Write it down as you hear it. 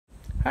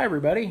Hi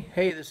everybody.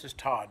 Hey, this is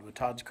Todd with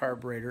Todd's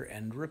Carburetor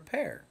and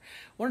Repair.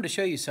 Wanted to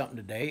show you something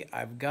today.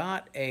 I've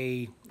got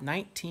a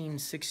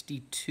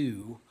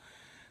 1962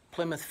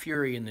 Plymouth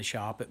Fury in the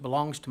shop. It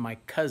belongs to my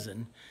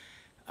cousin.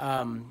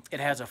 It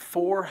has a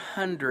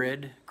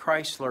 400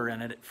 Chrysler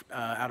in it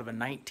out of a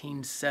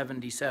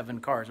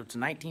 1977 car. So it's a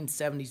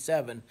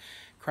 1977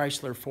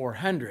 Chrysler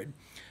 400.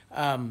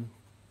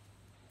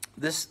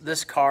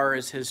 This car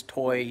is his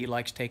toy. He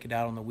likes to take it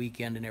out on the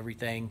weekend and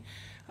everything.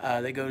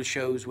 They go to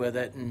shows with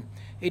it, and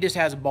he just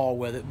has a ball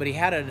with it. But he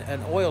had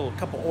a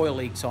couple oil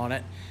leaks on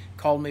it.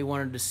 Called me,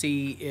 wanted to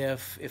see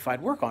if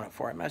I'd work on it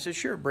for him. I said,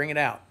 sure, bring it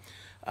out.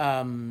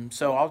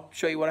 So I'll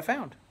show you what I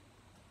found.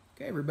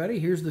 Okay, everybody,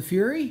 here's the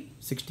Fury,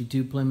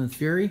 62 Plymouth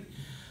Fury.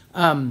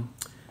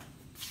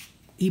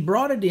 He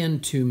brought it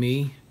in to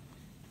me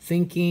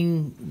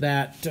thinking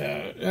that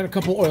it had a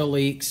couple oil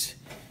leaks,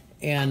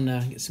 and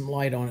get some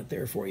light on it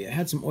there for you. It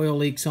had some oil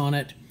leaks on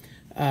it.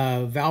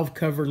 Valve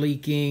cover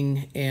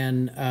leaking,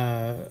 and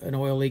an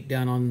oil leak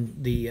down on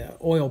the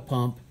oil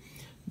pump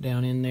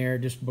down in there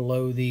just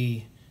below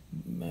the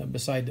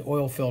beside the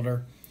oil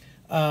filter.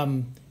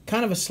 Kind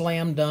of a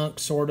slam dunk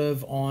sort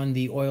of on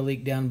the oil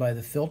leak down by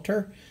the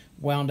filter.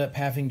 Wound up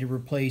having to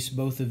replace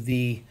both of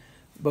the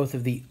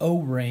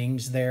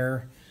O-rings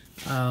there.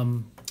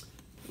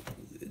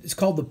 It's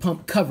called the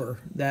pump cover.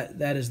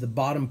 That is the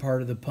bottom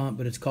part of the pump,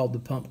 but it's called the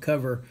pump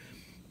cover,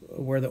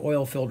 where the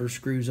oil filter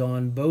screws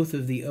on. Both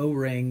of the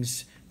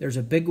O-rings, there's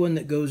a big one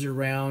that goes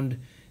around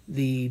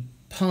the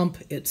pump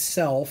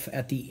itself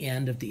at the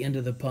end of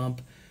the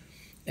pump,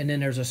 and then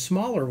there's a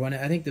smaller one.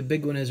 I think the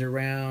big one is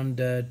around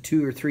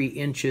 2 or 3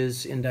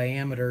 inches in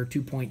diameter,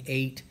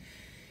 2.8,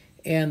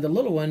 and the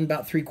little one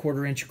about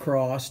 3/4 inch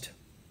across.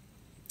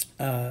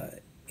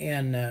 That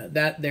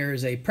there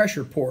is a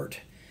pressure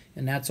port,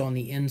 and that's on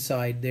the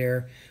inside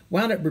there.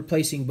 Wound up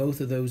replacing both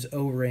of those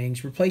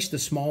O-rings. Replaced the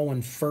small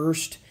one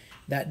first.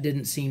 That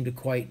didn't seem to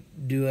quite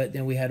do it.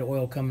 Then we had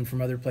oil coming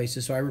from other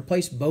places, so I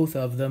replaced both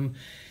of them.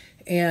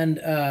 And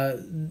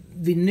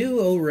the new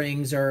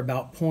O-rings are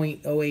about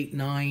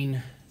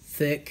 0.089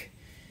 thick,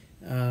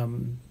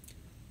 and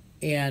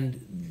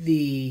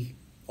the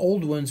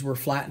old ones were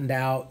flattened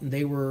out.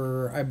 They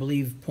were, I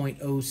believe,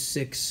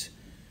 0.062,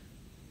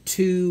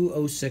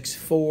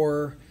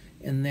 0.064,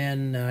 and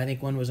then I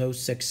think one was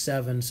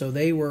 0.067. So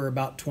they were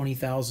about 20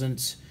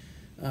 thousandths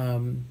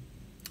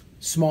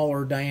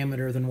smaller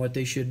diameter than what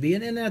they should be,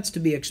 and that's to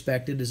be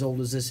expected as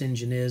old as this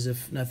engine is,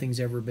 if nothing's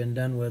ever been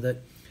done with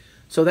it.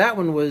 So that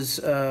one was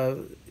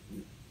a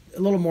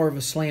little more of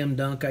a slam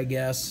dunk, I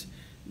guess,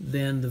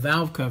 than the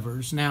valve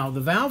covers. Now the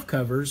valve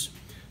covers,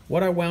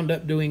 what I wound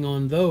up doing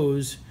on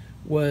those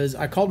was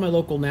I called my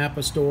local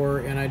Napa store,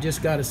 and I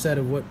just got a set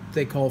of what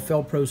they call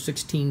Felpro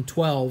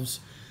 1612s,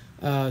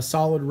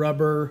 solid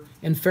rubber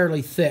and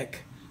fairly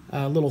thick,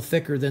 a little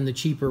thicker than the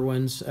cheaper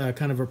ones,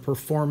 kind of a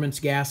performance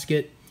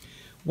gasket.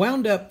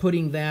 Wound up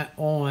putting that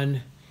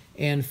on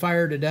and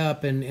fired it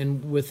up,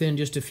 and within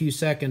just a few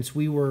seconds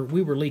we were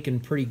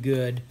leaking pretty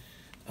good.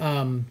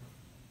 They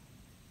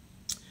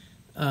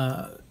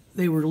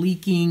were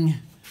leaking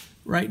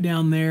right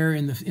down there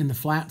in the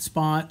flat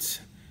spots,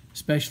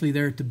 especially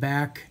there at the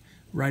back,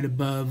 right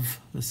above,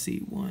 let's see,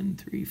 1,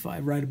 3,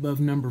 5, right above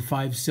number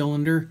 5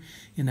 cylinder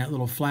in that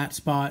little flat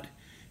spot,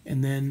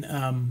 and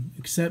then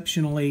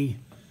exceptionally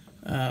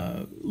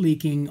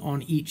leaking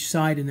on each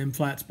side in them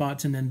flat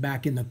spots, and then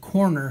back in the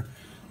corner,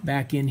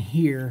 back in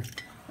here,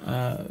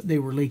 they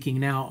were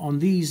leaking. Now on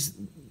these,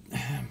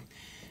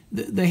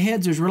 the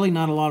heads, there's really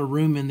not a lot of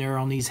room in there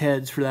on these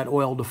heads for that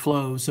oil to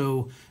flow,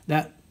 so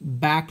that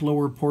back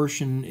lower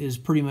portion is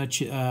pretty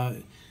much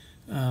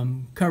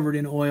covered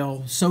in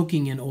oil,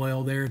 soaking in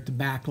oil there at the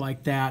back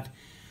like that.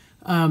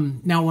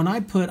 Now when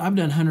I've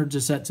done hundreds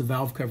of sets of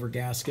valve cover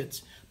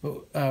gaskets,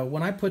 but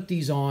when I put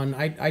these on,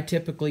 I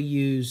typically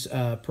use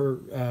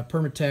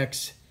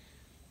Permatex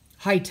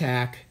high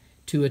tack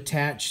to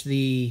attach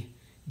the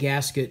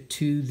gasket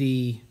to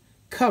the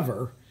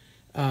cover,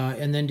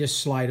 and then just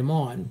slide them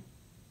on.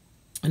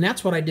 And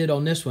that's what I did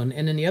on this one.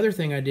 And then the other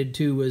thing I did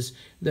too was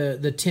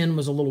the tin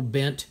was a little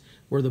bent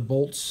where the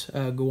bolts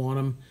go on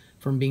them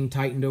from being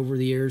tightened over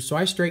the years. So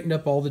I straightened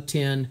up all the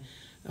tin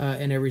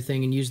and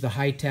everything and used the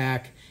high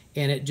tack,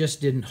 and it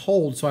just didn't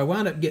hold. So I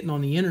wound up getting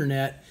on the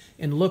internet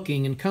and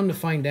looking, and come to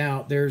find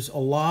out there's a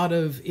lot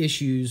of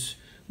issues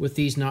with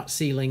these not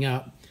sealing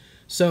up.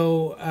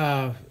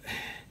 So,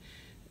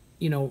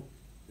 you know,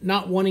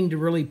 not wanting to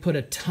really put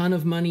a ton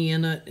of money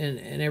in it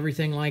and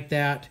everything like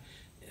that,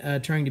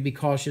 trying to be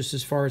cautious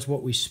as far as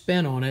what we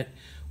spent on it.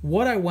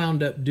 What I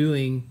wound up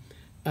doing,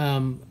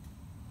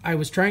 I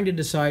was trying to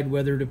decide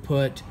whether to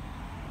put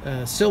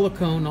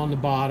silicone on the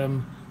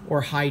bottom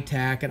or high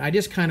tack, and I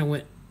just kind of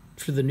went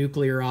for the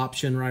nuclear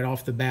option right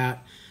off the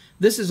bat.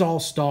 This is all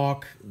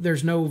stock.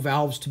 There's no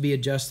valves to be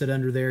adjusted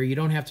under there. You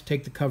don't have to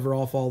take the cover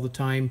off all the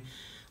time.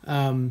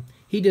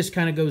 He just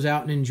kind of goes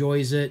out and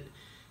enjoys it.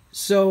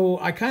 So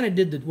I kind of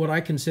did what I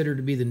consider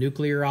to be the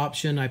nuclear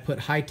option. I put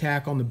high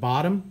tack on the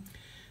bottom.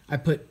 I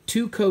put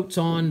 2 coats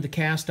on the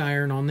cast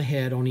iron on the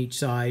head on each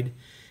side,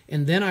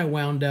 and then I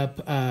wound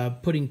up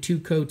putting 2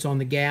 coats on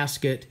the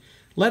gasket,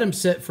 let them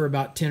sit for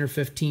about 10 or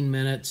 15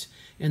 minutes,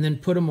 and then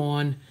put them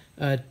on,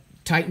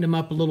 tightened them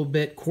up a little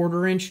bit,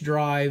 1/4 inch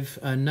drive,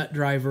 nut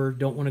driver,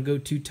 don't want to go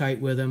too tight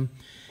with them.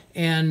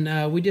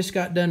 And we just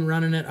got done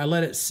running it. I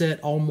let it sit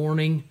all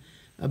morning,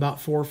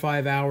 about 4 or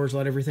 5 hours,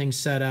 let everything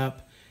set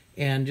up,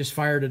 and just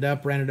fired it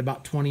up, ran it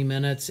about 20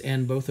 minutes,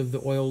 and both of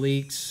the oil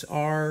leaks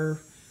are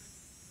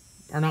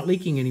not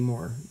leaking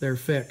anymore. They're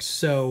fixed.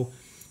 So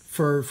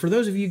for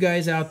those of you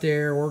guys out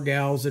there or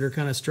gals that are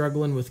kind of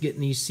struggling with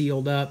getting these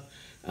sealed up,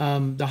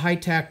 the high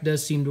tack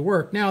does seem to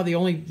work. Now the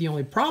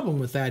only problem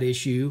with that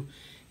issue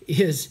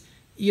is,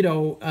 you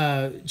know,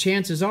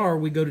 chances are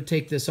we go to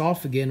take this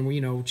off again,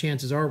 you know,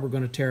 chances are we're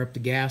going to tear up the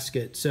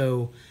gasket.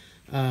 So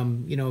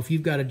you know, if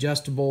you've got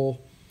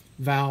adjustable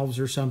valves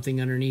or something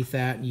underneath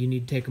that and you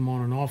need to take them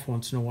on and off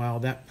once in a while,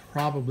 that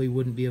probably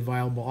wouldn't be a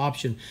viable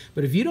option.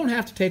 But if you don't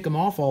have to take them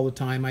off all the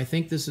time, I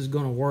think this is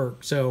going to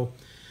work. So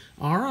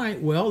all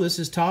right, well, this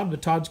is Todd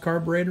with Todd's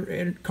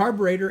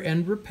Carburetor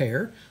and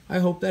Repair. I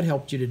hope that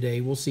helped you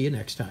today. We'll see you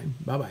next time.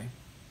 Bye-bye.